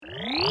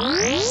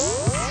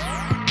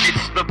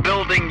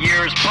Building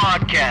Years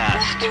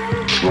podcast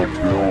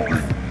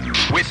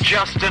with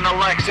Justin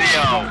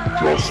Alexio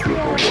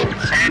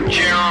and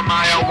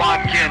Jeremiah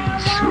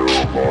Watkins.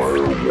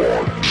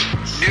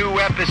 New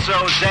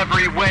episodes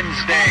every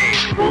Wednesday.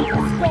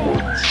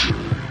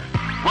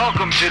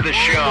 Welcome to the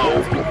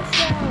show.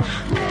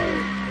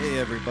 Hey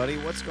everybody,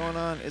 what's going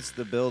on? It's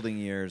the Building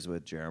Years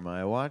with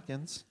Jeremiah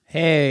Watkins.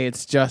 Hey,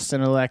 it's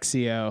Justin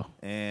Alexio.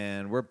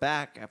 And we're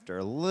back after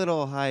a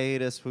little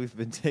hiatus. We've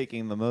been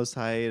taking the most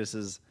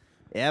hiatuses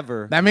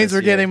ever. That means this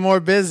we're year. getting more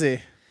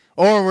busy.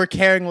 Or we're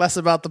caring less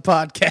about the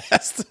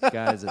podcast.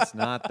 Guys, it's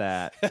not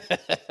that.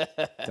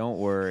 Don't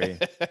worry.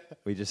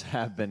 We just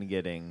have been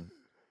getting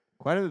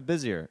quite a bit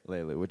busier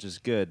lately, which is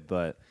good,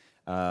 but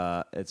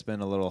it's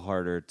been a little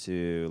harder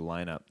to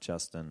line up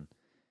Justin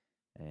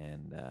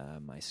and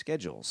my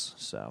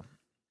schedules.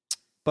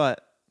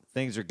 But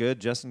things are good.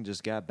 Justin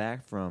just got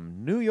back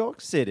from New York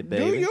City,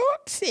 baby. New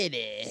York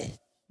City.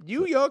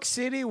 New York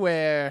City,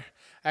 where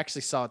I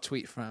actually saw a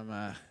tweet from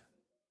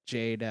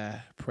Jade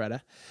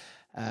Preda.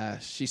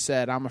 She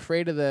said, "I'm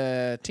afraid of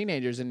the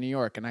teenagers in New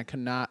York," and I could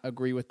not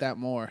agree with that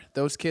more.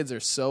 Those kids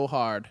are so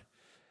hard,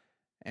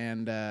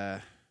 and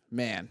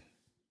man,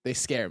 they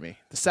scare me.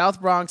 The South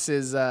Bronx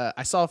is,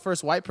 I saw the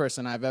first white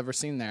person I've ever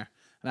seen there.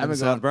 And In the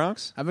South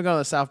Bronx? I've been going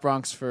to the South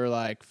Bronx for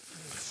like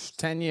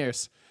 10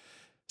 years.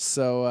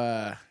 So,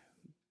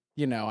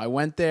 I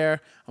went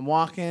there. I'm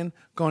walking,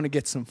 going to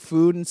get some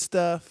food and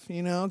stuff,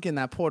 getting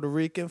that Puerto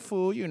Rican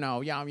food,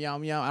 yum, yum,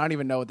 yum. I don't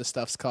even know what the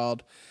stuff's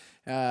called.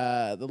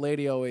 The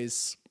lady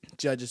always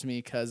judges me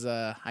because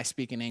I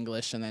speak in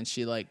English, and then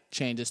she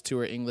changes to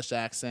her English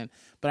accent.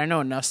 But I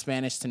know enough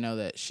Spanish to know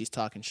that she's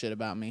talking shit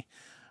about me.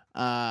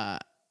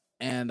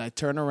 And I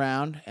turn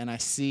around and I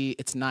see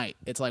it's night.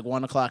 It's like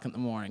 1 o'clock in the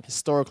morning,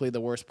 historically the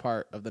worst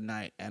part of the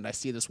night. And I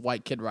see this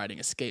white kid riding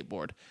a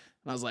skateboard.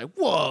 And I was like,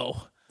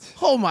 whoa,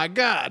 oh my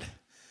God.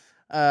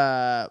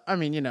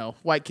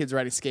 White kids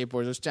riding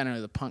skateboards, it's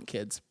generally the punk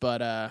kids.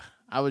 But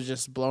I was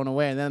just blown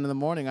away. And then in the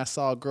morning, I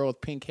saw a girl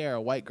with pink hair,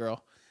 a white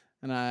girl.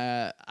 And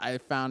I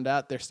found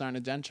out they're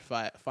starting to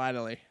gentrify it,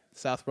 finally.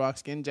 South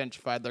Bronx getting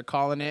gentrified. They're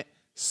calling it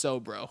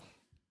SoBro.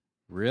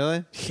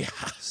 Really? Yeah.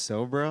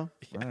 So, bro?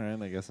 Yeah. All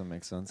right, I guess that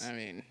makes sense. I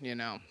mean,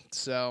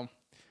 so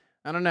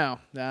I don't know.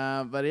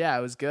 But yeah,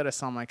 it was good. I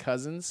saw my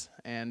cousins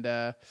and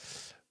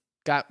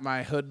got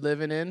my hood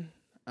living in.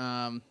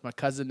 My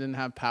cousin didn't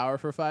have power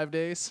for 5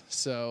 days,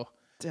 so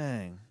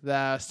Dang.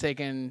 I was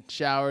taking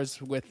showers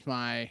with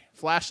my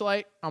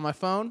flashlight on my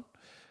phone.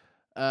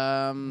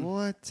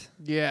 What?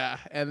 Yeah,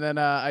 and then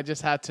I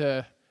just had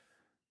to.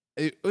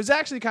 It was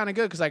actually kind of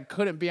good because I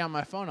couldn't be on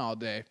my phone all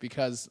day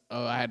because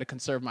I had to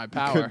conserve my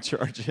power. Couldn't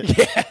charge it.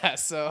 Yeah,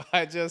 so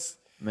I just.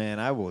 Man,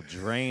 I will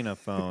drain a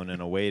phone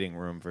in a waiting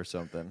room for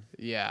something.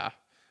 Yeah.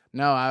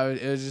 No,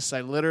 it was just,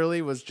 I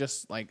literally was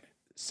just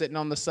sitting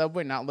on the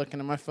subway, not looking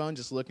at my phone,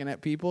 just looking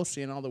at people,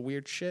 seeing all the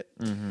weird shit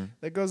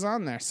that goes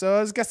on there.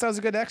 So I guess that was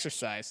a good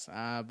exercise.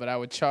 But I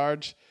would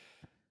charge,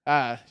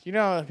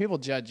 people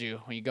judge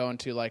you when you go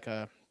into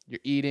you're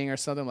eating or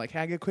something, hey,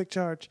 I get a quick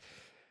charge.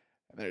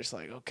 And they're just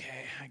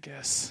okay, I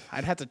guess.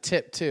 I'd have to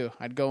tip too.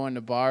 I'd go into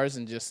bars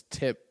and just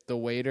tip the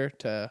waiter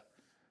to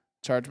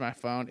charge my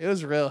phone. It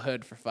was real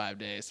hood for 5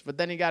 days. But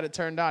then he got it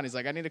turned on. He's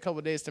like, I need a couple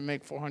of days to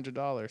make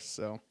 $400.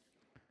 So,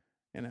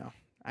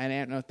 I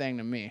ain't no thing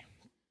to me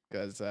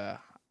because I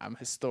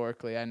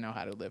know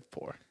how to live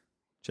poor.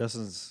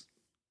 Justin's,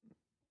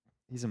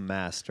 he's a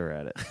master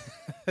at it.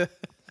 I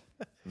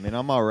mean,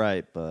 I'm all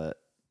right,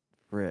 but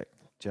frick,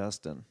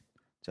 Justin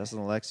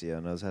Alexio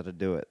knows how to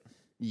do it.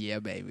 Yeah,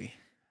 baby.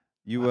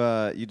 You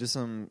did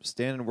some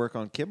stand-in work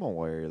on Kimmel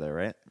while you were there,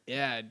 right?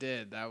 Yeah, I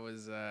did. That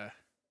was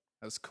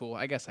cool.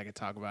 I guess I could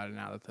talk about it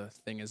now that the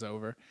thing is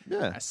over.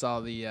 Yeah. I saw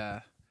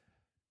the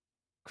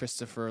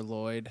Christopher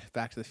Lloyd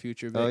Back to the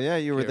Future. Oh, yeah,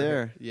 you were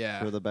there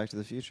yeah. for the Back to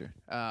the Future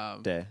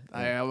day.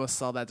 I almost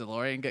saw that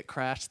DeLorean get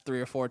crashed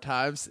 3 or 4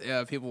 times.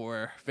 People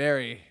were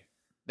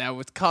that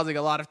was causing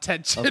a lot of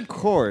tension. Of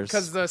course.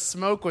 Because the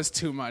smoke was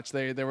too much.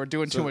 They were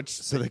doing too much.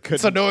 So they couldn't.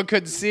 So no one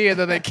could see, and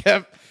then they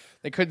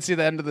couldn't see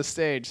the end of the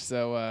stage.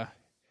 So,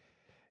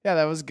 yeah,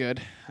 that was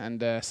good.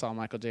 And saw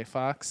Michael J.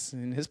 Fox,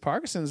 and his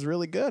Parkinson's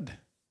really good.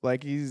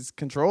 He's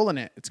controlling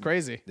it. It's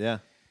crazy. Yeah.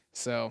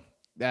 So,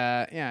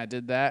 I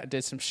did that. I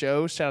did some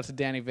shows. Shout out to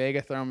Danny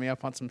Vega throwing me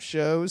up on some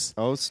shows.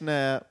 Oh,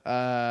 snap.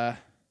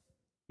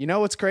 You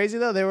know what's crazy,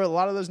 though? A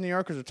lot of those New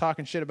Yorkers were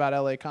talking shit about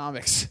L.A.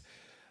 comics,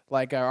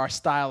 our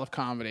style of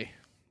comedy.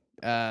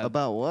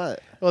 About what?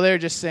 Well, they were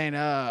just saying,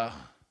 I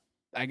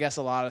guess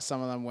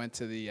some of them went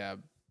to the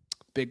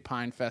Big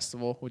Pine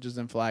Festival, which is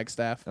in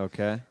Flagstaff.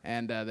 Okay.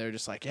 And they were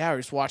just we're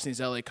just watching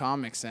these LA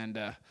comics, and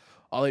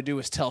all they do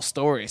is tell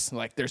stories.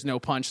 There's no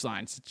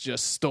punchlines. It's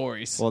just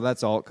stories. Well,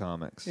 that's alt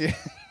comics. Yeah.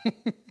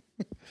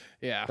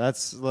 Yeah.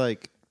 That's a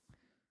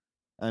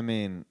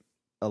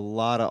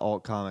lot of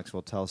alt comics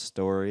will tell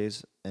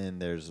stories,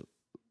 and there's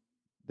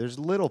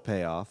little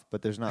payoff,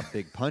 but there's not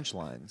big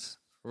punchlines.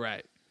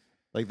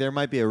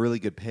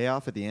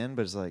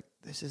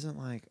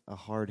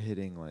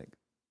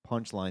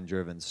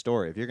 punchline-driven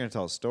story. If you're going to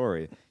tell a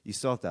story, you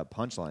still have to have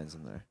punchlines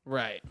in there.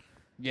 Right.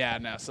 Yeah,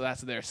 no, so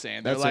that's what they're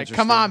saying. They're That's like, interesting.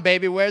 come on,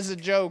 baby, where's the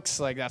jokes?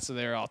 Like, that's what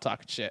they were all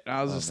talking shit. And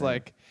I was just man.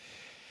 like,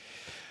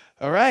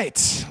 all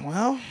right,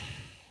 well,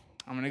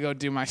 I'm going to go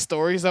do my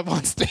stories up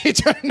on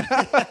stage right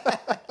now.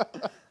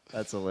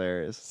 That's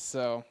hilarious.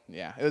 So,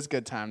 yeah, it was a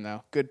good time,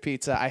 though. Good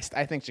pizza. I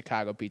think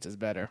Chicago pizza's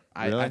better.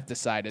 Really? I've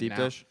decided Deep now.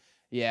 dish?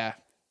 Yeah.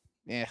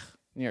 Yeah,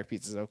 New York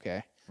pizza's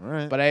okay. All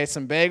right. But I ate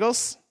some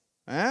bagels.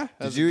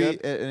 Did you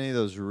eat at any of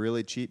those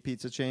really cheap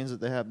pizza chains that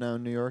they have now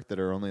in New York that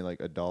are only like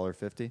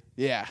 $1.50?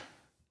 Yeah.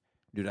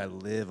 Dude, I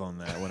live on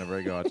that whenever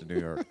I go out to New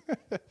York.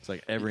 It's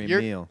like every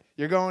You're- meal.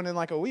 You're going in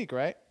like a week,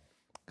 right?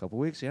 Couple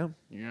weeks, yeah.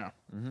 Yeah.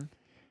 Mm-hmm.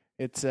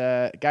 It's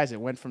guys, it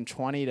went from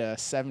 20 to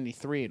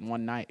 73 in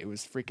one night. It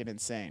was freaking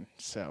insane.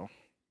 So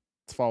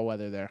it's fall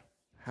weather there.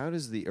 How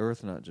does the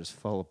earth not just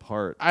fall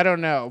apart? I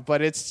don't know,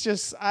 but it's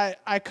just I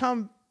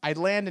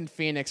land in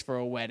Phoenix for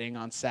a wedding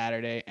on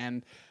Saturday,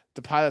 and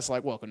the pilot's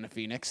like, "Welcome to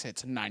Phoenix.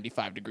 It's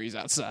 95 degrees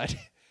outside,"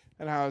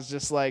 and I was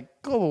just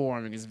like, "Global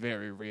warming is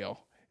very real.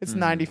 It's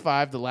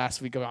 95 the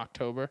last week of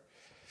October."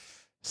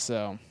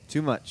 So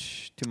Too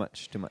much.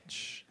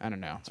 I don't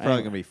know. It's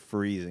probably going to be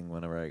freezing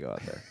whenever I go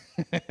out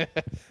there.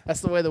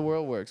 That's the way the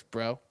world works,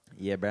 bro.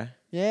 Yeah, bruh.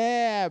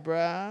 Yeah,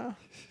 bro.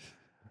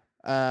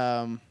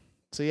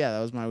 So yeah,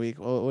 that was my week.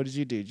 What did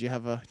you do? Did you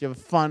have a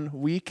fun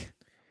week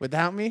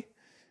without me?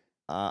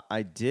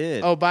 I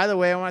did. Oh, by the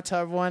way, I want to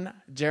tell everyone,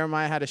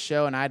 Jeremiah had a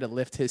show, and I had to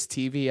lift his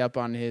TV up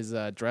on his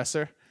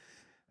dresser.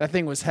 That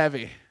thing was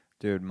heavy.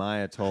 Dude,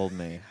 Maya told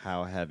me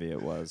how heavy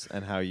it was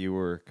and how you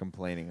were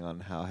complaining on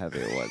how heavy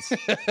it was.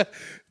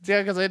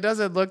 Yeah, because it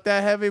doesn't look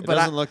that heavy. But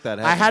doesn't look that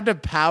I heavy. had to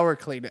power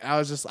clean it.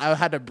 I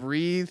had to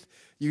breathe.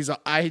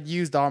 I had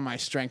used all my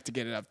strength to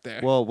get it up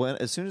there. Well,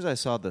 as soon as I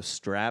saw the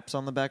straps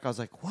on the back, I was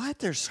like, what?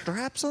 There's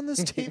straps on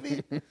this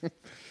TV?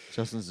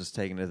 Justin's just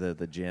taking it to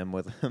the gym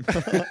with him.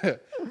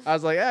 I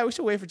was like, yeah, we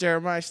should wait for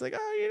Jeremiah. She's like,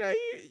 oh,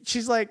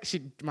 she's like,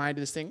 she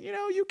minded this thing,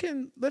 you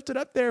can lift it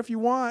up there if you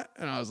want.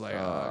 And I was like,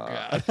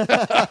 oh,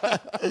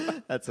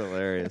 God. That's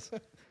hilarious.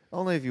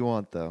 Only if you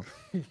want, though.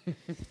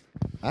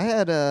 I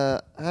had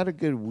a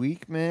good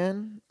week,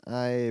 man.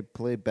 I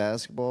played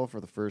basketball for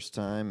the first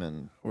time,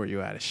 and Were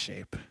you out of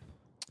shape?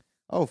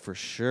 oh, for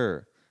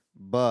sure.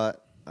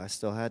 But I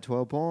still had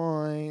 12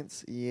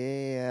 points.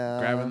 Yeah.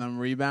 Grabbing them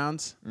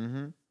rebounds?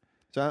 Mm-hmm.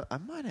 So I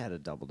might have had a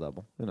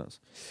double-double. Who knows?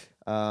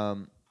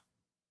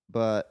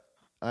 But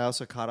I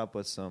also caught up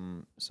with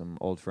some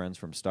old friends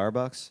from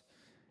Starbucks.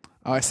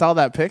 Oh, I saw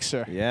that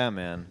picture. Yeah,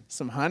 man.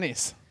 Some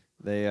honeys.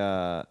 They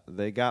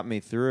got me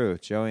through.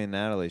 Joey and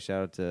Natalie,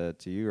 shout out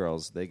to you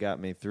girls. They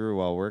got me through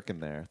while working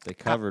there. They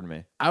covered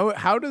me.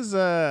 How do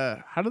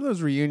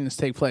those reunions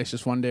take place?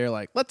 Just one day,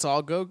 like, let's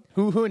all go.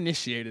 Who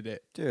initiated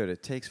it? Dude,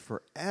 it takes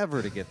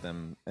forever to get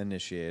them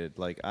initiated.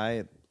 Like,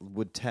 I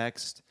would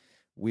text.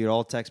 We'd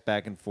all text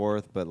back and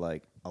forth, but,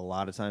 like, a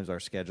lot of times our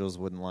schedules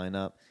wouldn't line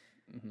up.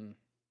 Mm-hmm.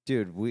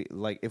 Dude,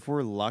 if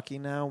we're lucky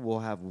now, we'll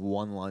have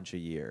one lunch a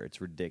year.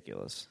 It's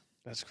ridiculous.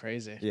 That's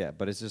crazy. Yeah,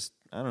 but it's just,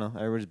 I don't know.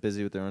 Everybody's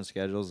busy with their own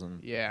schedules.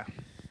 Yeah.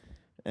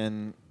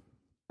 And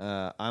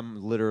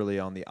I'm literally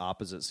on the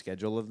opposite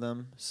schedule of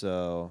them.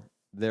 So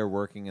they're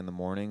working in the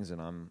mornings,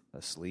 and I'm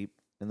asleep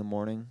in the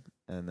morning.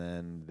 And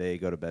then they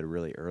go to bed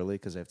really early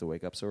because they have to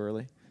wake up so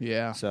early.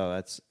 Yeah. So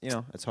that's,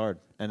 it's hard.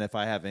 And if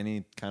I have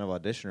any kind of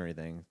audition or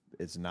anything,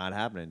 it's not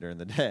happening during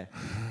the day.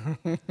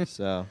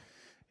 So,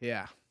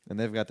 Yeah. and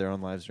they've got their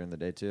own lives during the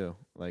day too.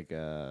 Like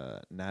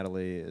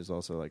Natalie is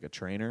also like a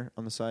trainer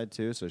on the side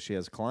too, so she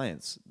has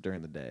clients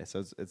during the day.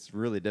 So it's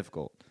really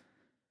difficult.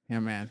 Yeah,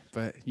 man.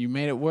 But you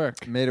made it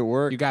work. Made it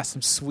work. You got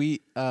some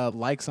sweet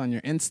likes on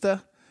your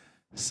Insta,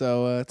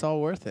 so it's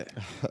all worth it.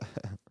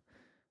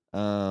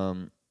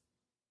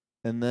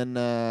 And then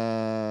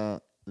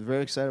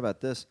very excited about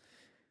this.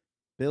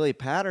 Billy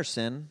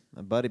Patterson,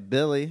 my buddy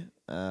Billy,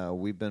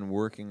 we've been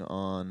working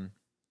on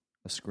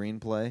a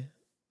screenplay.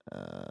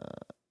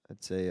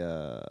 It's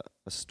a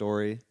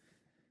story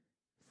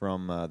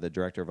from the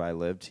director of I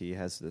Lived. He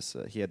has this.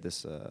 He had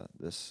this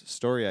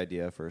story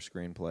idea for a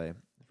screenplay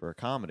for a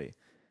comedy,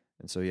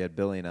 and so he had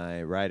Billy and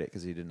I write it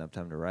because he didn't have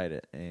time to write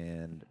it.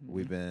 And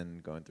we've been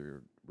going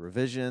through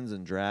revisions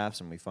and drafts,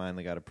 and we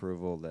finally got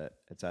approval that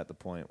it's at the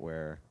point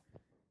where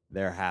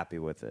they're happy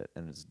with it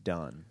and it's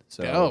done.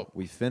 So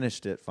we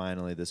finished it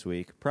finally this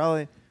week.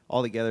 Probably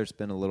altogether, it's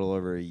been a little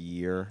over a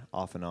year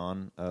off and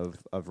on of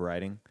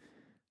writing.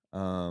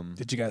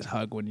 Did you guys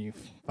hug when you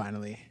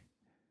finally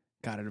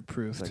got it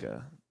approved?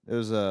 It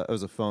was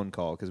a phone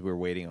call because we were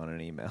waiting on an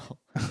email.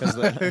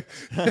 The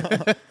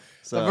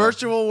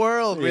virtual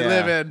world we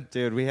live in.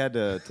 Dude, we had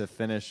to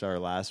finish our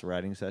last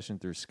writing session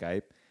through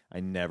Skype. I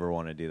never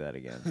want to do that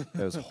again.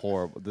 It was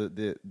horrible.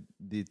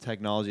 The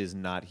technology is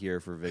not here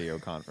for video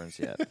conference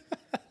yet.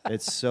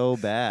 It's so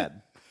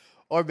bad.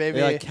 Or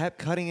maybe They kept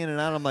cutting in and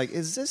out. I'm like,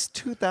 is this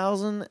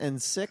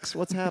 2006?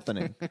 What's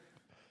happening?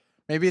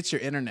 maybe it's your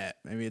internet.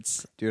 Maybe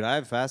it's Dude, I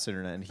have fast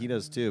internet, and he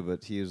does too,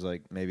 but he was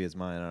like, maybe it's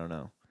mine. I don't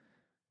know.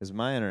 Because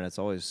my internet's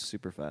always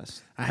super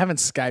fast. I haven't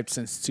Skyped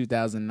since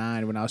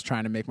 2009 when I was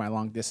trying to make my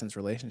long distance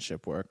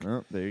relationship work.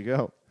 Oh, there you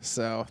go.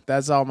 So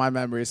that's all my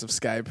memories of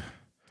Skype.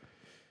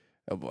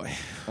 Oh boy.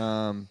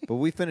 But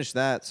we finished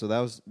that, so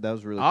that was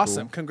really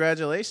Awesome. cool.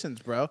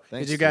 Congratulations, bro.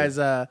 Thanks, Did you guys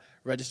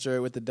register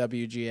it with the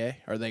WGA,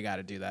 or they got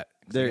to do that?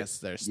 'Cause I guess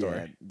their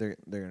story. Yeah,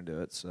 they're gonna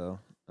do it. So,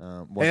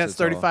 Hey, once that's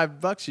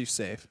 $35 you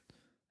save.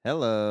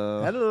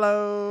 Hello.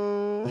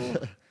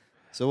 Hello.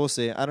 So we'll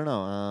see. I don't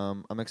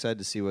know. I'm excited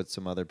to see what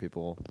some other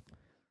people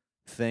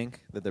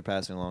think that they're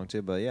passing along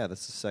to. But yeah,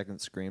 that's the second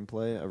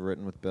screenplay I've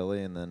written with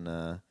Billy, and then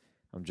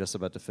I'm just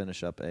about to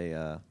finish up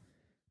a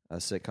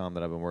sitcom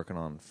that I've been working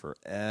on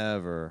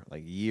forever,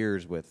 like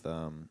years, with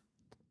a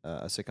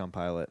sitcom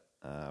pilot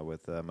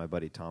with my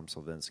buddy Tom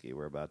Slavinsky.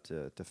 We're about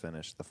to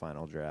finish the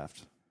final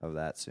draft of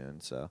that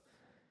soon. So,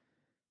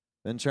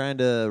 been trying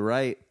to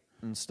write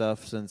and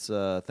stuff since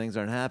things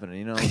aren't happening.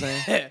 You know what I'm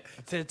saying?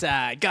 Since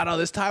I got all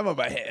this time on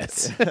my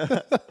hands.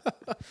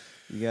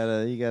 You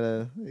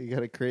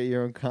gotta create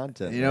your own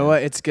content. You know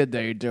what? It's good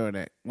that you're doing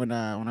it. When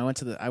I went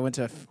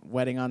to a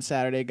wedding on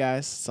Saturday,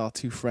 guys. Saw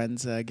two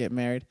friends get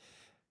married.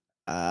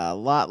 A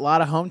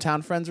lot of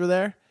hometown friends were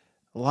there.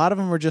 A lot of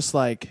them were just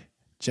like,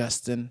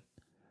 Justin.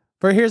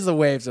 But here's the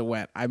waves it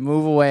went. I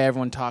move away,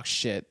 everyone talks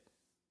shit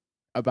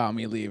about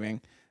me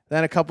leaving.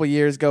 Then a couple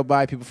years go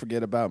by, people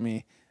forget about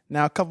me.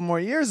 Now a couple more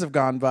years have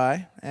gone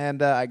by,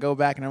 and I go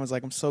back, and everyone's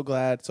like, "I'm so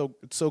glad.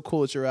 It's so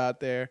cool that you're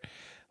out there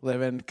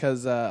living,"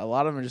 because a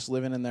lot of them are just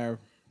living in their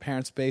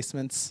parents'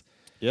 basements.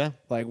 Yeah.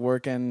 Like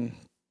working,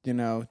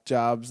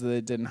 jobs that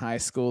they did in high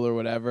school or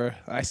whatever.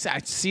 I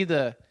see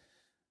the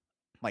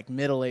like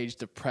middle-aged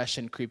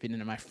depression creeping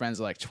into my friends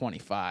are like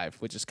 25,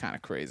 which is kind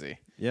of crazy.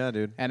 Yeah,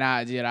 dude. And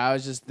I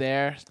was just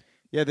there.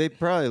 Yeah, they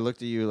probably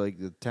looked at you like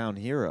the town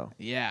hero.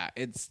 Yeah,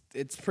 it's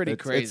pretty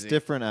crazy. It's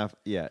different.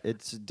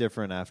 It's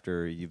different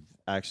after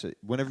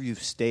whenever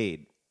you've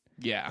stayed.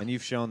 Yeah, and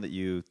you've shown that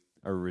you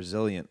are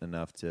resilient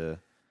enough to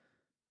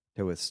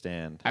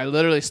withstand. I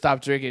literally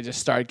stopped drinking and just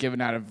started giving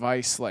out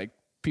advice. Like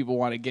people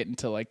want to get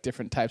into like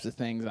different types of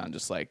things. I'm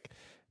just like,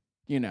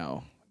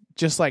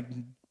 just like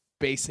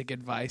basic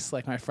advice.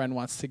 Like my friend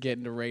wants to get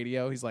into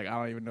radio. He's like, I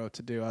don't even know what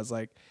to do. I was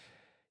like,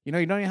 you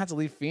don't even have to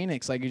leave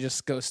Phoenix. Like you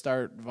just go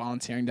start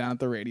volunteering down at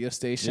the radio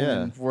station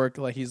and work.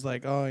 Like he's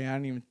like, oh yeah, I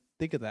didn't even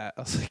think of that.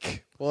 I was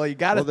like, well, you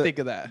got to think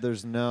of that.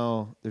 There's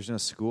no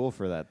school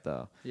for that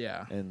though.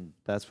 Yeah, and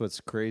that's what's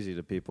crazy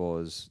to people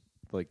is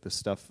like the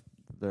stuff.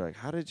 They're like,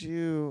 how did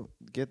you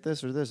get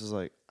this or this? Is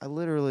like, I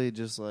literally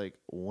just like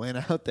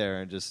went out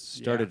there and just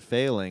started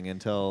failing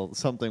until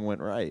something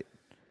went right.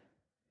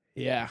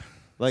 Yeah.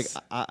 Like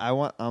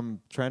I'm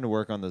trying to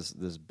work on this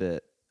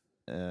bit.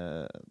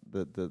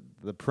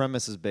 The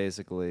premise is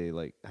basically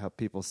like how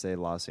people say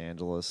Los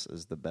Angeles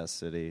is the best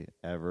city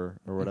ever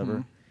or whatever.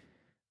 Mm-hmm.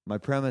 My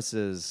premise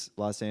is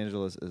Los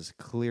Angeles is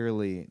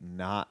clearly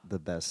not the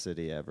best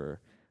city ever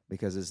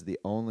because it's the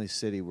only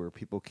city where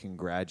people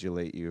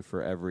congratulate you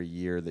for every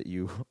year that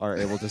you are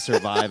able to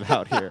survive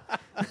out here.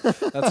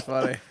 That's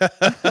funny.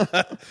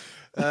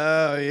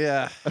 Oh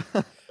yeah.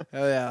 Oh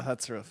yeah,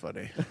 that's real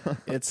funny.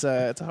 It's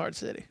a hard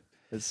city.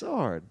 It's so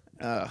hard.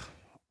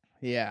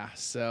 Yeah.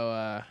 So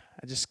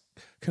I just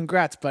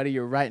congrats, buddy.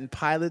 You're writing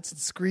pilots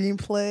and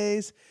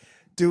screenplays,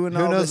 doing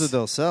all this. Who knows what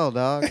they'll sell,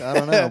 dog? I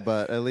don't know,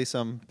 but at least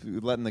I'm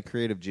letting the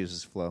creative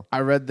juices flow. I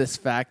read this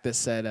fact that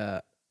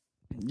said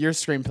your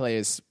screenplay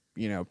is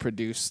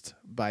produced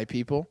by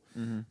people,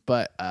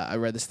 but I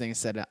read this thing that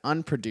said an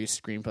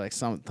unproduced screenplay, like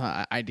some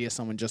idea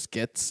someone just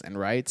gets and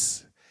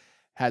writes,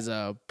 has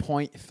a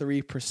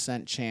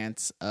 0.3%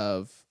 chance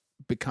of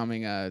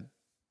becoming a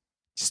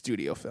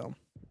studio film.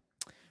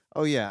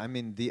 Oh yeah, I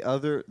mean the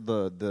other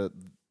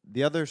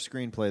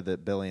screenplay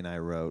that Billy and I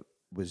wrote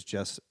was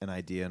just an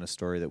idea and a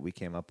story that we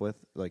came up with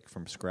like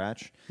from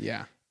scratch.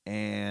 Yeah.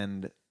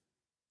 And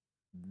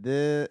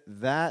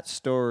that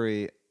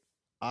story,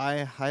 I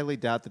highly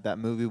doubt that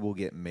movie will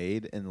get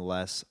made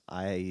unless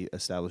I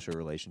establish a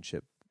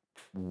relationship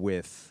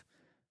with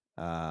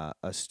a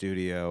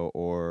studio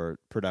or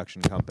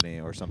production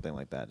company or something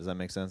like that. Does that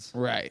make sense?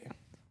 Right.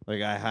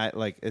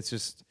 Like it's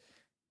just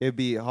it'd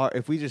be hard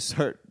if we just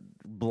start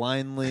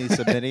blindly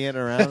submitting it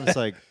around. It's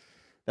like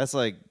that's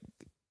like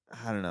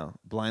I don't know,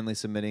 blindly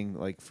submitting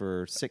like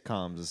for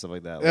sitcoms and stuff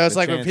like that. It was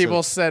like when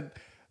people said,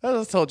 I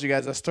just told you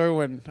guys a story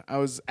when I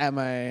was at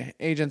my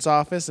agent's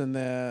office and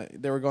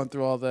they were going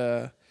through all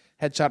the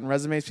headshot and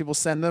resumes people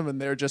send them,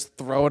 and they were just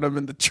throwing them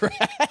in the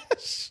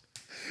trash.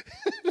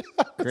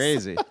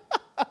 Crazy.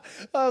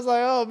 I was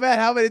like, oh man,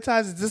 how many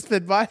times has this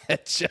been my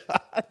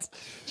headshot?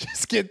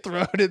 Just get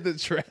thrown in the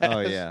trash. Oh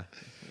yeah.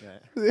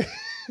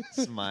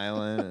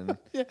 Smiling and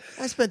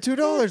I spent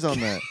 $2 on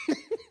that.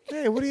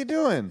 Hey, what are you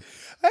doing?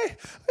 I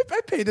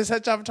paid this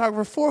headshot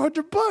photographer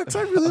 $400.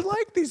 I really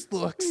like these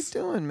looks. What are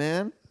you doing,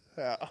 man?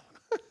 Yeah.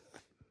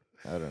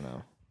 I don't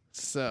know.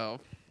 So.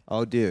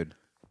 Oh, dude,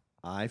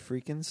 I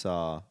freaking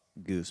saw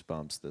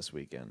Goosebumps this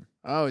weekend.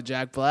 Oh,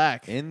 Jack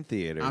Black in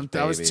theaters.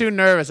 I was too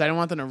nervous. I didn't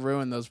want them to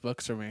ruin those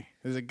books for me.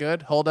 Is it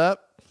good? Hold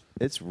up.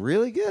 It's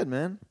really good,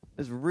 man.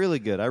 It's really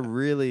good.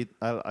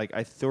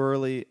 I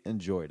thoroughly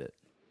enjoyed it.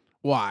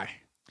 Why?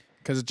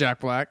 Because of Jack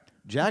Black?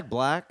 Jack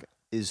Black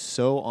is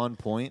so on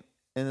point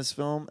in this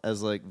film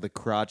as like the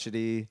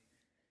crotchety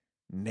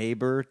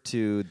neighbor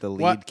to the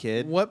lead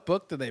kid. What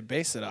book do they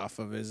base it off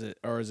of? Is it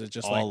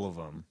just All of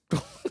them.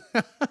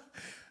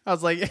 I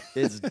was like,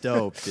 It's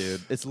dope,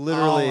 dude. It's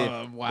literally All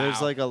of 'em, wow.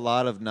 There's like a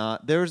lot of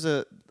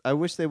I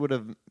wish they would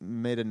have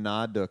made a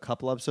nod to a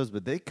couple episodes,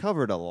 but they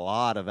covered a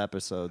lot of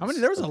episodes. how many?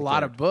 There was a the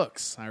lot of character.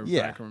 books. I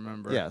can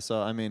remember. Yeah,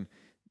 so I mean,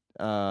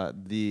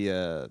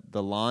 the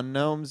lawn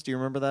gnomes. Do you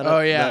remember that? Oh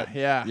yeah,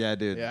 yeah, yeah,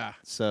 dude. yeah.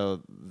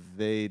 So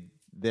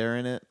they're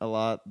in it a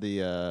lot.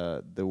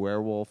 The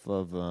werewolf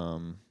of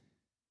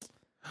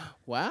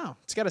Wow,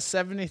 it's got a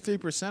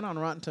 73% on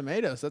Rotten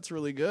Tomatoes. That's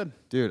really good.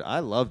 dude, I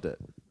loved it.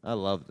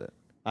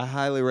 I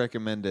highly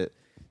recommend it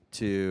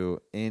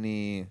to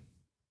any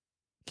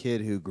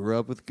kid who grew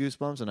up with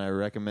Goosebumps, and I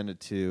recommend it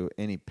to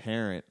any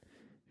parent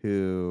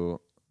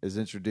who is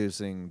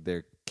introducing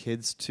their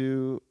kids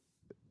to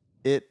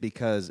it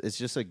because it's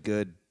just a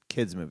good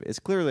kids movie. It's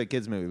clearly a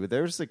kids movie, but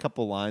there's a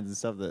couple lines and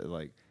stuff that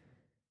like,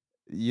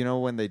 you know,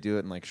 when they do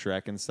it in like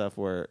Shrek and stuff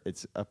where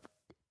it's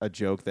a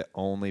joke that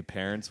only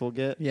parents will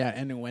get. Yeah,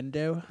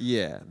 innuendo.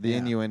 Yeah, the Yeah.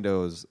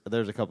 innuendos.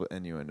 There's a couple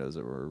innuendos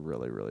that were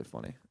really, really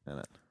funny in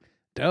it.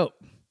 Dope.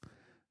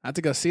 I have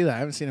to go see that. I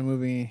haven't seen a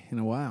movie in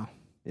a while.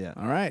 Yeah.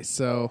 All right,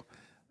 so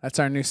that's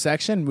our new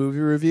section, movie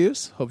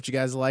reviews. Hope you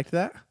guys liked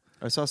that.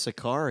 I saw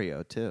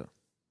Sicario too.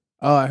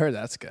 Oh, I heard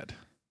that's good.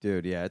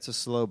 Dude, yeah, it's a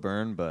slow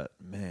burn, but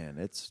man,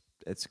 it's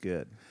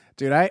good.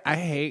 Dude, I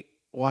hate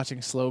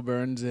watching slow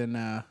burns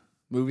in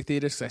movie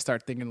theaters because I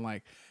start thinking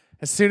like,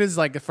 as soon as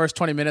like the first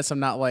 20 minutes,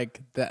 I'm not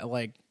like that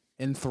like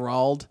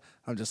enthralled.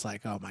 I'm just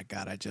like, oh my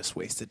god, I just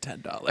wasted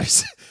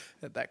 $10.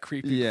 that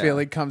creepy Yeah.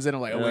 feeling comes in. I'm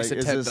like, I You're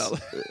wasted like, is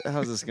 $10.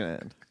 how's this gonna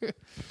end?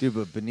 Dude,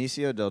 but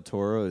Benicio del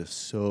Toro is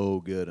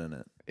so good in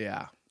it.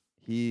 Yeah,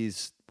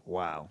 He's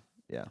wow.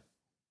 Yeah.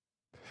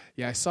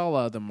 yeah. I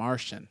saw The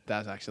Martian. That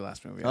was actually the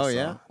last movie. I Oh saw.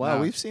 yeah. Wow,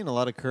 No. we've seen a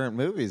lot of current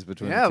movies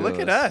between. Yeah, the two look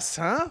of at us.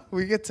 us, huh?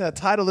 We get to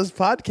title this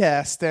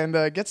podcast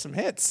and get some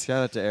hits.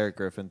 Shout out to Eric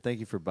Griffin. Thank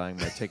you for buying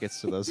my tickets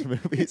to those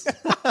movies.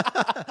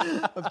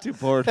 I'm too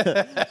poor to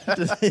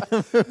see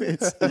the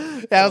movies.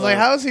 Yeah, I was like,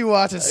 how is he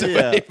watching so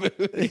many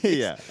movies?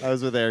 Yeah. I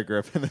was with Eric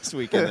Griffin this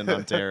weekend in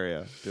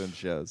Ontario doing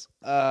shows.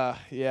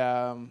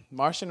 Yeah,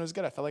 Martian was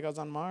good. I felt like I was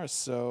on Mars,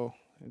 so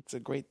it's a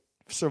great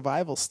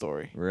survival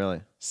story.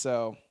 Really?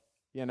 So,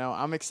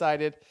 I'm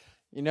excited.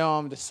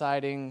 I'm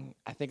deciding.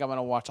 I think I'm going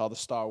to watch all the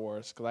Star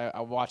Wars because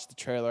I watched the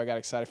trailer. I got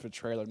excited for the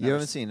trailer. You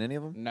haven't seen any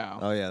of them? No.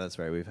 Oh yeah, that's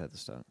right. We've had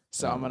this talk.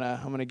 So I'm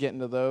gonna get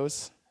into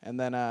those, and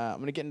then I'm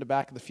gonna get into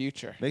Back to the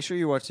Future. Make sure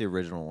you watch the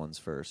original ones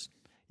first.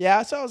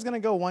 Yeah, so I was gonna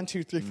go 1,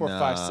 2, 3, 4,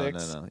 5,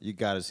 6. No. You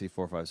got to see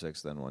 4, 5,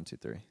 6, then 1, 2,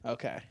 3.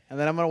 Okay, and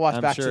then I'm gonna watch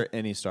I'm Back sure to.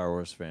 any Star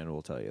Wars fan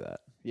will tell you that.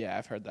 Yeah,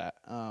 I've heard that.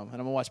 And I'm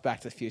gonna watch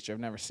Back to the Future. I've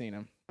never seen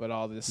them, but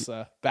all this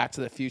Back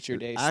to the Future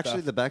days. Actually,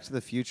 stuff. the Back to the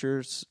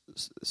Future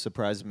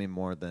surprised me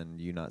more than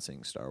you not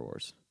seeing Star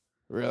Wars.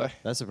 Really?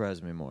 That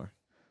surprised me more.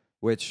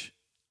 Which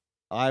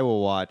I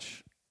will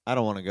watch. I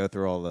don't want to go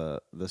through all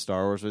the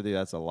Star Wars with you.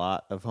 That's a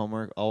lot of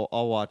homework. I'll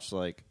watch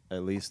like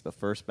at least the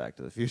first Back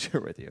to the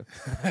Future with you.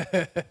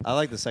 I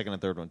like the second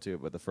and third one too,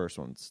 but the first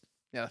one's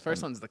Yeah, the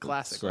first one's the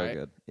classic, so right?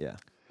 good. Yeah.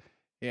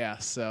 Yeah.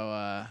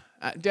 So,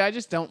 dude, I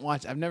just don't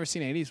watch. I've never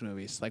seen 80s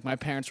movies. Like my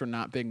parents were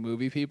not big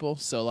movie people,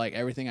 so like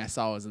everything I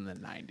saw was in the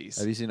 90s.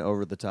 Have you seen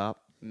Over the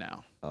Top?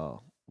 No, Oh,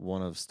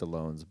 one of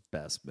Stallone's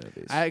best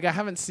movies. I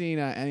haven't seen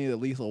any of the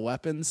Lethal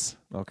Weapons.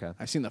 Okay.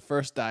 I've seen the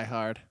first Die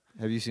Hard.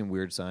 Have you seen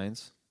Weird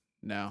Science?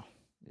 No.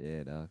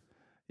 Yeah, dog.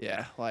 Yeah,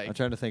 I'm like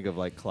trying to think of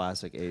like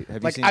classic.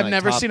 Have like you seen? I've like,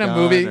 never Top seen a Gun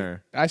movie.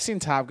 or- I've seen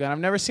Top Gun. I've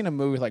never seen a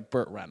movie like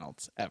Burt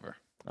Reynolds ever.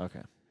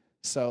 Okay.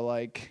 So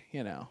like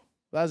that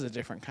was a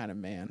different kind of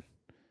man.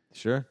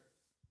 Sure.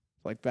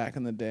 Like back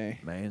in the day,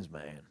 Man's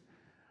man.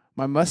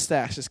 my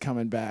mustache is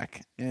coming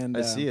back, and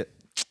I see it.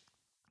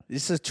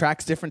 This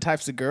attracts different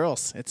types of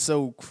girls. It's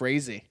so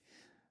crazy.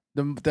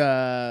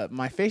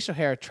 My facial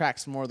hair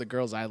attracts more the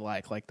girls I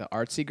like the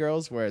artsy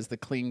girls, whereas the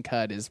clean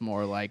cut is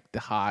more like the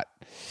hot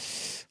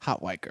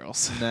white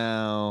girls.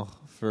 Now,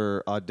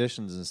 for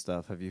auditions and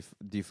stuff,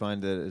 do you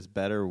find that it's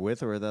better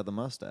with or without the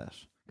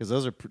mustache? Because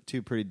those are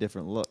two pretty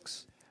different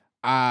looks.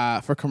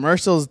 For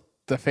commercials,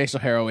 the facial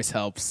hair always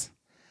helps,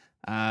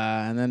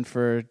 and then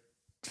for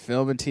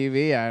film and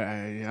TV,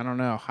 I don't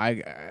know.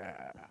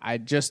 I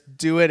just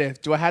do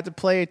it. Do I have to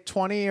play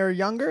 20 or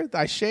younger?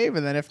 I shave,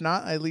 and then if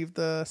not, I leave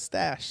the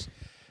stash.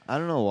 I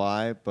don't know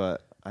why,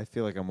 but I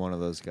feel like I'm one of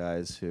those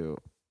guys who,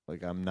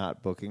 like, I'm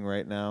not booking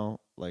right now.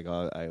 Like,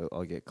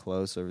 I'll get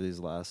close over these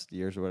last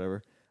years or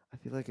whatever. I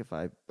feel like if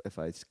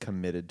I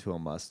committed to a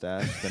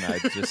mustache, then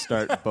I'd just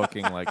start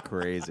booking like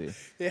crazy.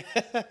 Yeah.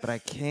 But I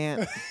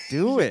can't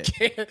do it.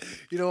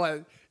 You know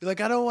what? You're like,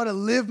 I don't want to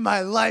live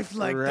my life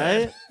like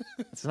right?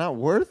 that. It's not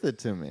worth it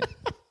to me.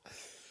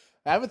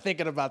 I've been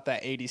thinking about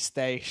that 80s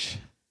stash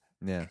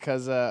Yeah.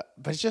 because, but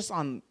it's just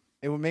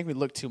it would make me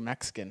look too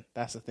Mexican.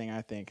 That's the thing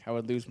I think. I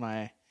would lose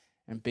my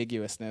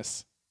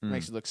ambiguousness.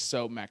 Makes you look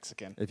so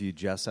Mexican. If you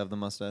just have the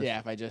mustache? Yeah,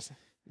 if I just...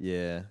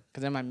 Yeah.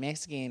 Because then my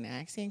Mexican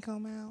accent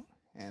come out.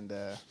 And,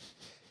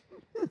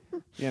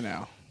 you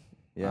know.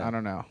 Yeah. I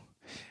don't know.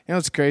 You know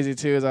what's crazy,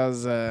 too, is I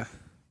was... I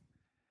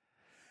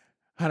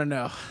don't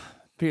know.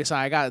 So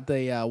I got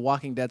the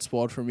Walking Dead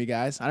spoiled for me,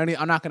 guys. I'm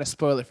not going to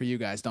spoil it for you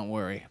guys. Don't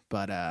worry.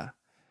 But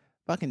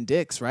fucking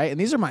dicks, right? And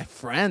these are my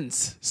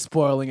friends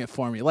spoiling it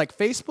for me. Like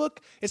Facebook,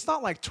 it's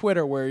not like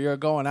Twitter where you're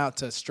going out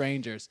to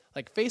strangers.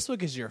 Like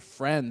Facebook is your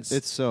friends.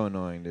 It's so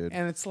annoying, dude.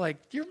 And it's like,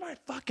 you're my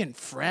fucking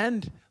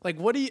friend. Like,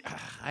 what do you...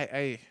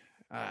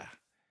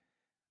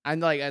 I'm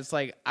like, it's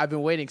like, I've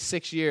been waiting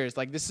 6 years.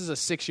 Like, this is a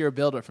 6-year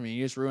buildup for me.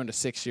 You just ruined a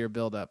 6-year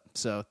buildup.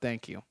 So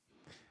thank you.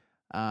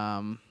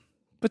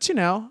 But, you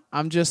know,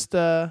 I'm just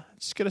going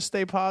to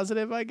stay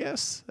positive, I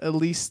guess. At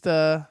least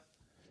I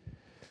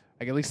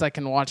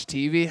can watch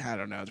TV. I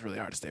don't know. It's really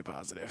hard to stay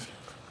positive.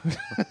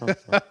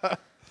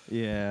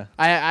 Yeah.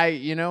 I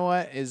you know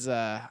what is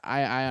I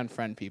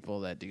unfriend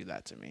people that do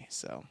that to me.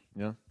 So,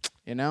 Yeah.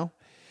 you know,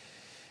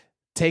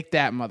 take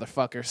that,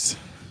 motherfuckers.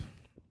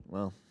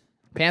 Well.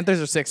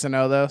 Panthers are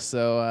 6-0 though.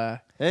 So,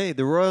 hey,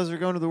 the Royals are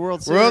going to the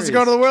World Series. Royals are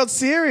going to the World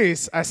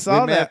Series. I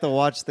saw we may that. have to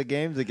watch the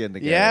games again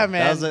together. Yeah,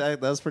 man.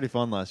 That was pretty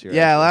fun last year.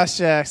 Yeah, actually. last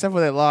year, except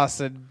when they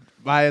lost, and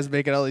Maya's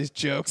making all these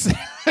jokes.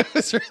 It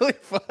was really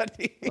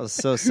funny. That was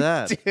so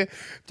sad.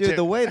 Dude,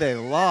 the way they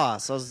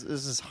lost, this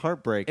is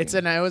heartbreaking.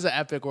 It was an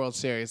epic World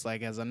Series.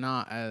 Like, as a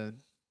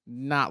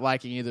not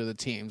liking either of the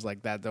teams,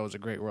 like that was a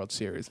great World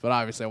Series. But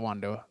obviously, I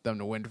wanted them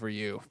to win for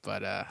you.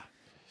 But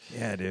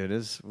yeah, dude,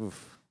 it's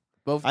oof.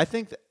 both. I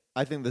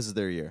think this is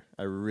their year.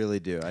 I really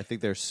do. I think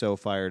they're so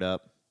fired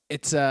up.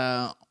 It's in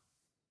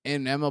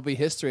MLB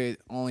history,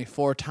 only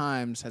 4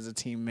 times has a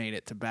team made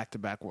it to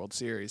back-to-back World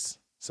Series.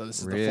 So this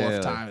is the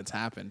 4th time it's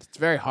happened. It's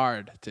very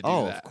hard to do that.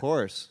 Oh, of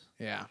course.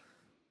 Yeah.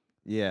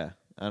 Yeah.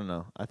 I don't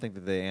know. I think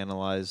that they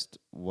analyzed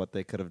what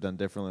they could have done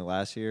differently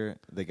last year.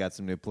 They got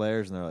some new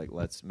players, and they're like,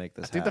 let's make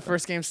this happen. I think the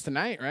first game's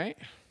tonight, right?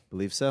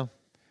 Believe so.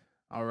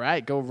 All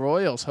right, go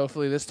Royals.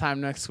 Hopefully this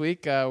time next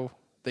week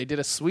they did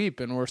a sweep,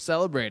 and we're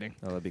celebrating.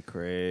 Oh, that'd be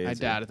crazy. I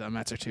doubt it. The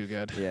Mets are too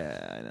good.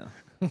 Yeah,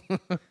 I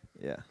know.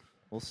 Yeah,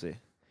 we'll see.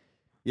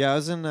 Yeah, I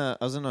was in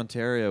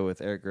Ontario with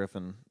Eric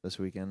Griffin this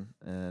weekend,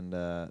 and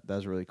that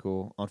was really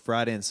cool. On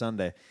Friday and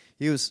Sunday,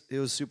 it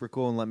was super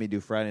cool and let me do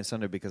Friday and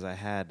Sunday because I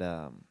had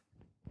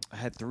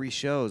 3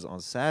 shows on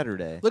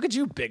Saturday. Look at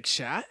you, big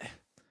shot.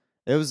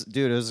 It was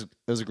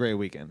a great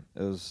weekend.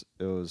 It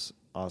was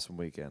awesome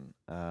weekend.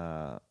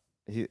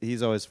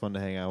 He's always fun to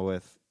hang out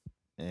with,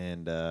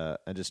 and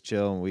just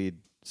chill. And we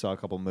saw a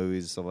couple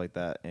movies and stuff like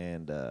that,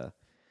 and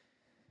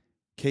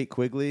Kate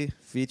Quigley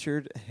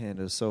featured, and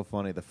it was so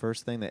funny. The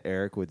first thing that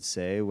Eric would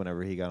say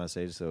whenever he got on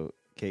stage, so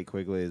Kate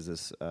Quigley is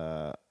this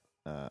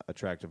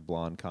attractive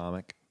blonde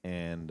comic,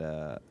 and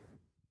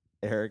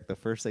Eric, the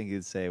first thing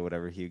he'd say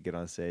whenever he'd get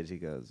on stage, he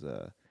goes,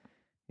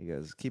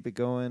 keep it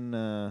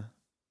going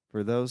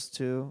for those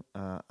two.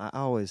 I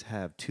always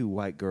have 2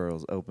 white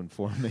girls open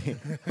for me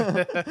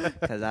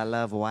because I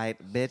love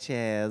white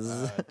bitches.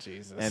 Oh,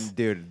 Jesus. And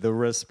dude, the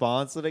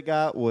response that it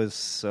got was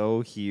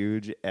so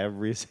huge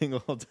every single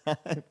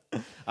time.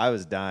 I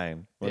was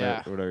dying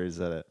whenever he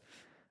said it.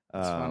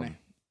 That's funny.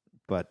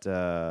 But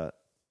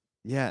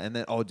yeah, and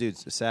then dude,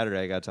 Saturday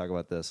I got to talk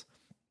about this.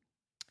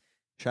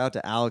 Shout out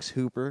to Alex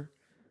Hooper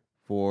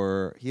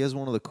he has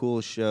one of the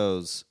coolest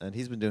shows, and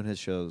he's been doing his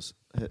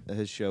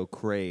show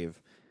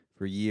Crave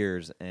for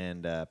years,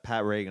 and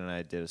Pat Reagan and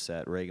I did a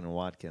set, Reagan and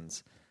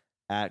Watkins,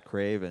 at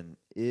Crave, and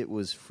it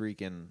was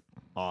freaking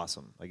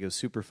awesome. Like, it was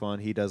super fun.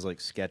 He does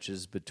like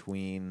sketches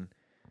between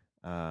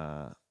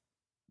the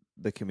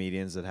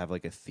comedians that have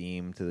like a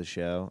theme to the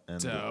show,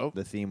 and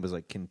the theme was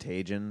like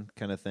contagion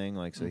kind of thing.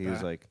 Like, so he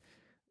was like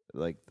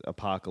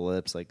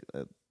apocalypse, like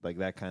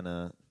that kind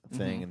of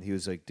thing, and he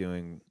was like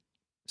doing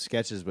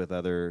sketches with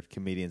other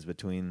comedians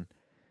between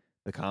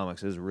the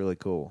comics. It was really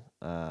cool.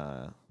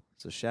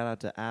 So shout out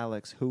to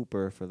Alex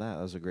Hooper for that.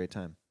 That was a great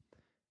time.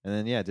 And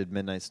then, yeah, did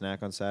Midnight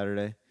Snack on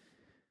Saturday.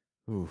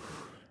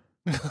 Oof.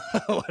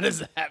 What does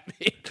that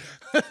mean?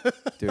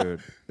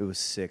 Dude, it was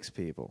 6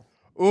 people.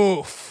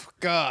 Oof,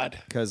 God.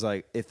 Because,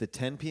 like, if the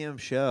 10 p.m.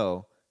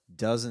 show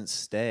doesn't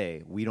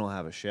stay, we don't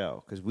have a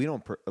show. Because we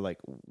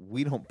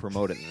don't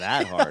promote it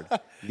that hard.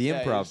 The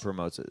Improv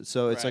promotes it.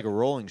 So it's like a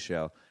rolling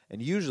show.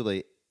 And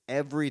usually,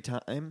 every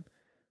time,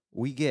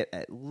 we get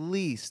at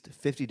least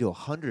 50 to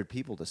 100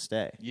 people to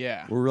stay.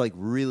 Yeah. We're like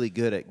really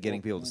good at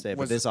getting people to stay.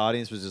 But this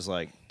audience was just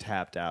like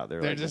tapped out.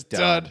 They're like, just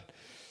done.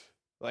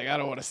 Like, I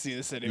don't want to see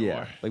this anymore.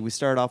 Yeah. Like, we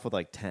started off with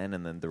like 10,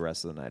 and then the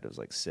rest of the night it was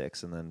like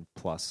 6, and then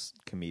plus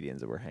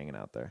comedians that were hanging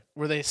out there.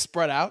 Were they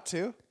spread out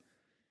too?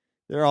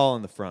 They're all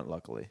in the front,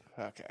 luckily.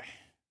 Okay.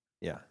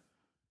 Yeah.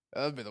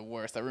 That would be the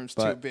worst. That room's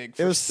But too big.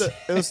 It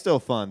was still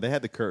fun. They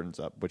had the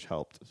curtains up, which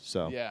helped.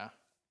 So yeah.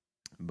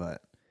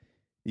 But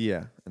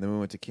yeah, and then we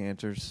went to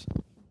Cantor's,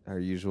 our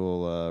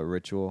usual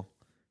ritual.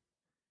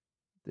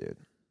 Dude,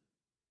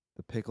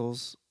 the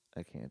pickles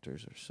at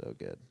Cantor's are so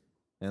good,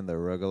 and the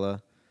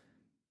arugula,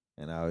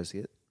 and I always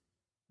get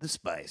the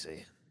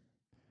spicy.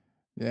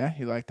 Yeah,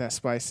 you like that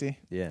spicy?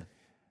 Yeah.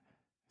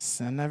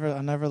 I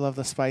never love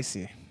the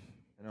spicy.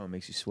 I know, it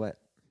makes you sweat.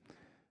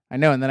 I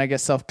know, and then I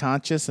get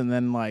self-conscious, and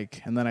then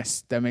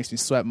that makes me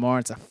sweat more.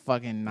 It's a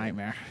fucking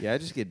nightmare. Yeah, I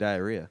just get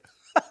diarrhea.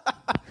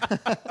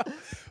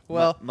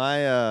 Well,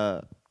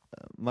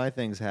 my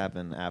things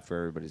happen after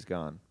everybody's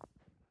gone.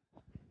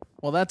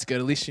 well, that's good.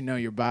 At least you know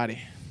your body.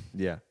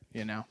 Yeah.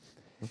 You know.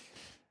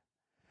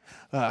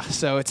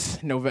 So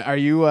it's November. Are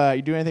you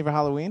doing anything for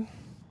Halloween?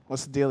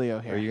 What's the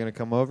dealio here? Are you gonna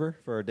come over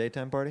for a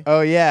daytime party?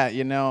 Oh yeah,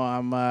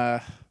 I'm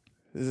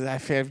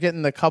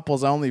getting the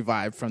couples only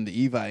vibe from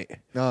the Evite.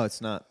 No,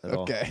 it's not at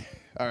all. Okay,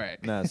 all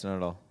right. No, it's not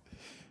at all.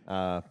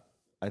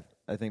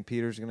 I think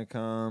Peter's gonna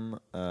come.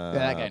 Yeah,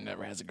 that guy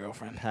never has a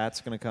girlfriend.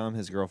 Pat's gonna come.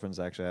 His girlfriend's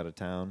actually out of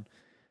town.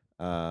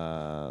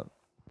 I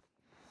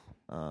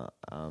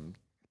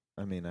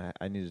mean,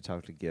 I need to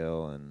talk to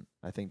Gil, and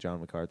I think John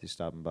McCarthy's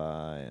stopping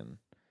by, and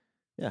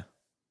yeah,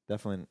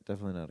 definitely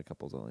not a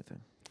couples only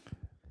thing.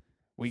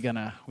 We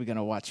gonna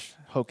watch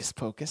Hocus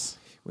Pocus.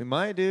 We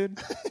might, dude.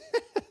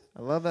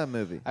 I love that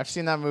movie. I've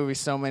seen that movie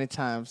so many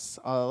times.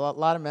 A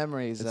lot of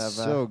memories It's of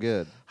so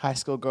good. high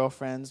school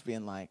girlfriends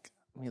being like,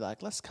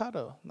 let's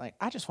cuddle. Like,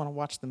 I just want to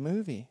watch the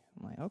movie.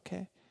 I'm like,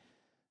 okay.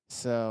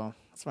 So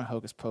that's my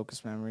Hocus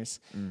Pocus memories.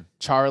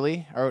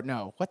 Charlie, or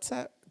no, what's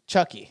that?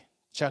 Chucky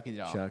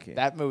doll. Chucky.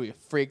 That movie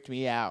freaked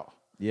me out.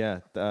 Yeah,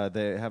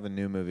 they have a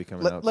new movie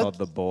coming out called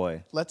The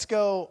Boy. Let's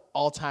go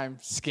all-time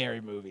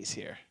scary movies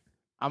here.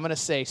 I'm gonna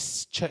say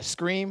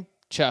Scream,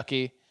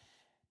 Chucky,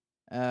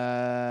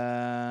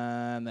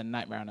 and then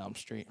Nightmare on Elm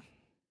Street.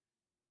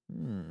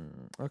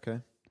 Okay.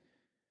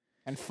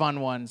 And fun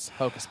ones,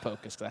 Hocus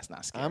Pocus, 'cause that's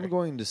not scary. I'm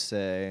going to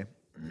say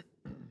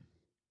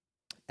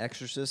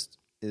Exorcist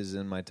is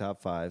in my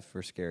top 5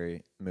 for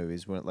scary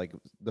movies. When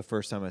the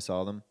first time I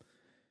saw them,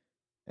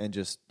 and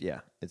just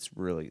it's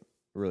really,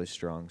 really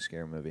strong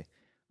scary movie.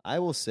 I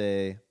will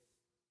say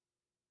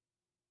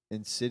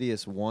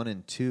Insidious 1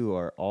 and 2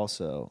 are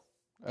also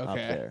up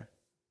there.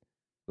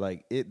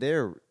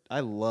 I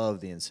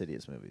love the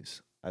Insidious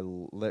movies.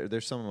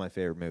 They're some of my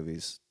favorite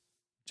movies,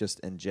 just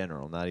in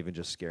general, not even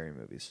just scary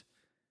movies.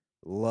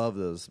 Love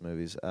those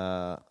movies.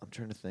 I'm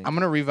trying to think. I'm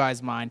gonna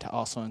revise mine to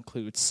also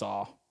include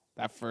Saw.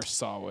 That first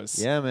Saw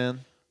was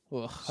man,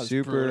 ugh, was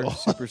super brutal.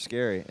 super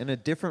scary in a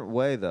different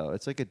way though.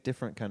 It's like a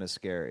different kind of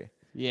scary.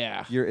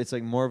 Yeah, It's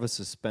like more of a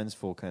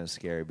suspenseful kind of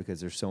scary because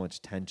there's so much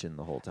tension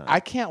the whole time. I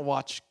can't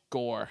watch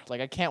gore.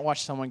 Like, I can't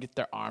watch someone get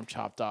their arm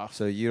chopped off.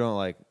 So you don't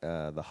like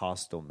the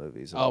Hostel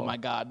movies at Oh all? my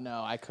God,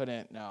 no! I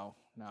couldn't. No.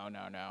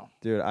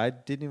 Dude, I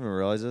didn't even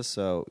realize this.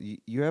 So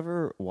you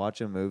ever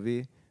watch a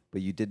movie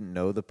but you didn't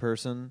know the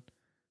person,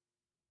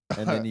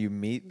 and then you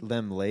meet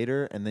them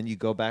later, and then you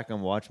go back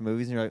and watch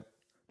movies, and you're like,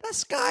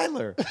 that's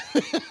Skylar.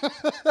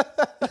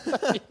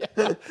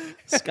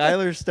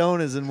 Skylar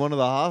Stone is in one of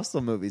the Hostel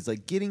movies,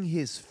 like getting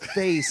his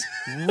face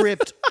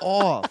ripped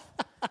off.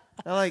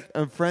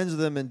 I'm friends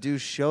with him and do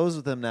shows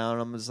with him now,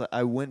 and I'm just like,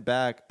 I went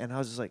back and I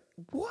was just like,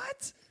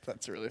 what?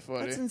 That's really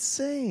funny. That's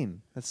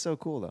insane. That's so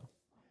cool though.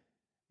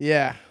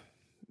 Yeah.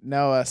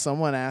 No,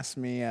 someone asked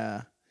me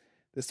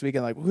this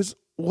weekend, like,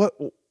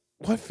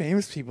 what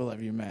famous people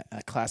have you met?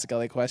 A classic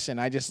LA question.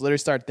 I just literally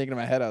started thinking in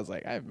my head. I was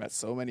like, I've met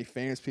so many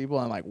famous people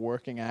and like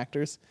working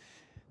actors.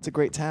 It's a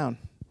great town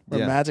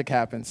where magic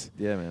happens.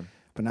 Yeah, man.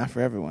 But not for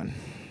everyone.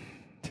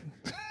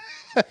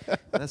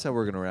 That's how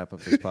we're going to wrap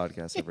up this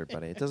podcast,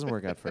 everybody. It doesn't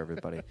work out for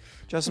everybody.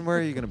 Justin, where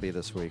are you going to be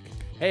this week?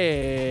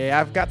 Hey,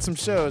 I've got some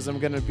shows. I'm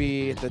going to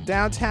be at the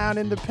Downtown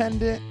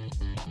Independent.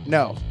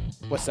 No.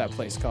 What's that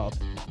place called?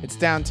 It's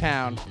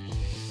downtown.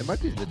 It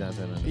might be the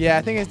Downtown Independent. Yeah,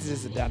 I think it's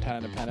just the Downtown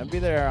Independent. I'll be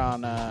there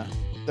on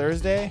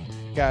Thursday.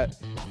 Got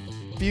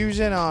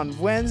Fusion on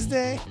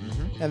Wednesday.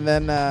 And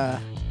then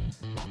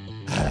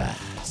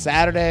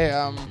Saturday,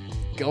 I'm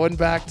going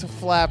back to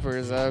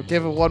Flappers. I'll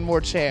give it one more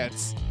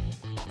chance.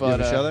 But, you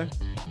have a show there?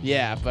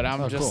 Yeah, but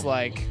I'm just cool.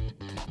 like,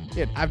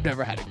 I've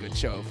never had a good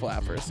show at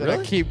Flappers. And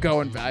Really? I keep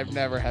going. I've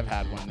never have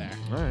had one there.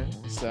 All right.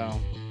 So,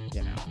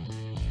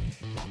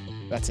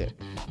 that's it.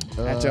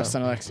 At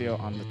Justin Alexio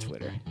on the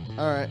Twitter.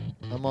 All right.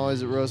 I'm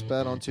always at Roast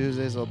Battle on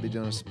Tuesdays. I'll be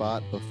doing a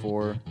spot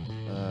before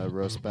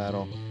Roast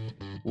Battle.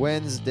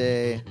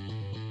 Wednesday,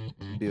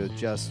 I'll be with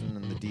Justin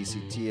and the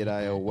DCT at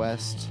IO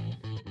West.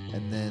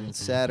 And then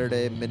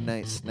Saturday,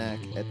 Midnight Snack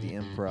at the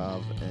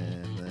Improv.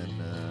 And then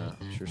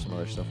I'm sure some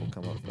other stuff will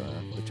come up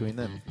between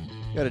then.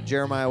 Go to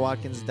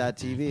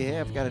JeremiahWatkins.tv. Hey,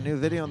 I've got a new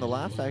video on the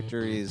Laugh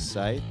Factory's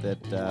site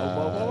that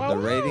the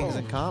ratings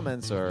and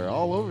comments are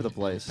all over the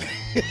place.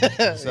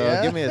 So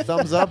give me a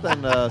thumbs up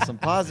and some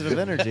positive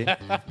energy.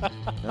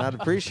 And I'd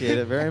appreciate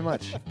it very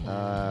much.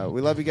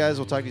 We love you guys.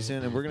 We'll talk to you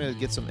soon. And we're going to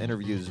get some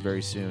interviews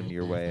very soon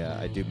your way.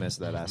 I do miss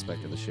that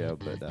aspect of the show,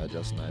 but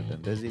Justin and I have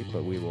been busy.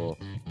 But we will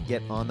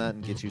get on that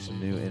and get you some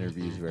new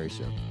interviews very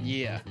soon.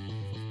 Yeah.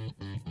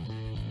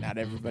 Not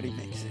everybody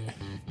makes it.